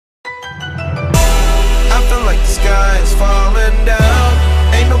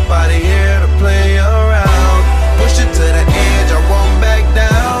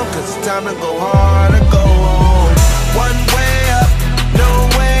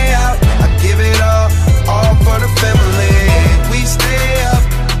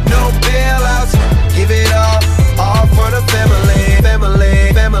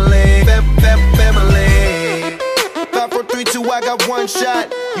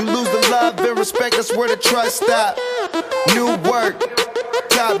You lose the love and respect, that's where the trust stop. New work,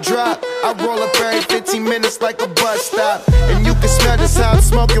 top drop. I roll up every 15 minutes like a bus stop. And you can smell just how I'm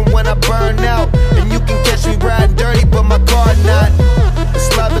smoking when I burn out. And you can catch me riding dirty, but my car not.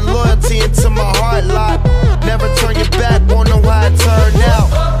 It's love and loyalty into my heart lock. Never turn your back, won't know how it turned out.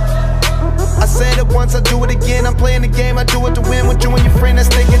 I said it once, I do it again. I'm playing the game, I do it to win. With you and your friend that's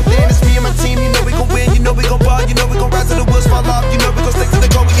thinking thin. It's me and my team, you know we gon' win. You know we gon' ball, you know we gon' rise till the wheels fall off. You know we gon' stick to the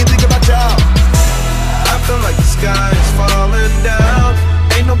goal, we can think about y'all. I feel like the sky is falling down.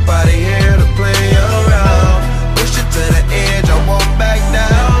 Ain't nobody here to play around. Push it to the edge, I won't back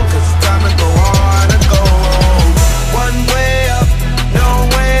down. Cause it's time to go hard and go home. One way up, no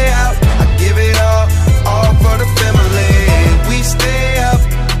way out. I give it all for the family. We stay up,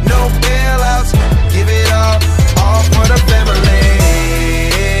 no bailouts. Give it all for the family.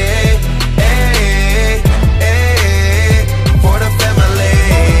 Hey, hey, for the family.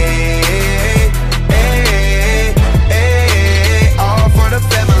 Hey, hey, all for the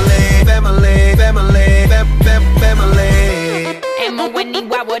family. Family, family, family. Am I winning?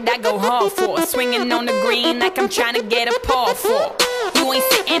 Why would I go hard for? Swinging on the green like I'm trying to get a paw for. You ain't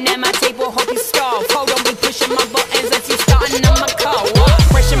sitting at my table, hope you starve. Hold on, be pushing my buttons as you starting on my car.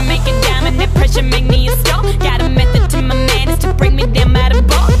 Pressure make a diamond, that pressure make me a star. Got a method to my madness to bring me down.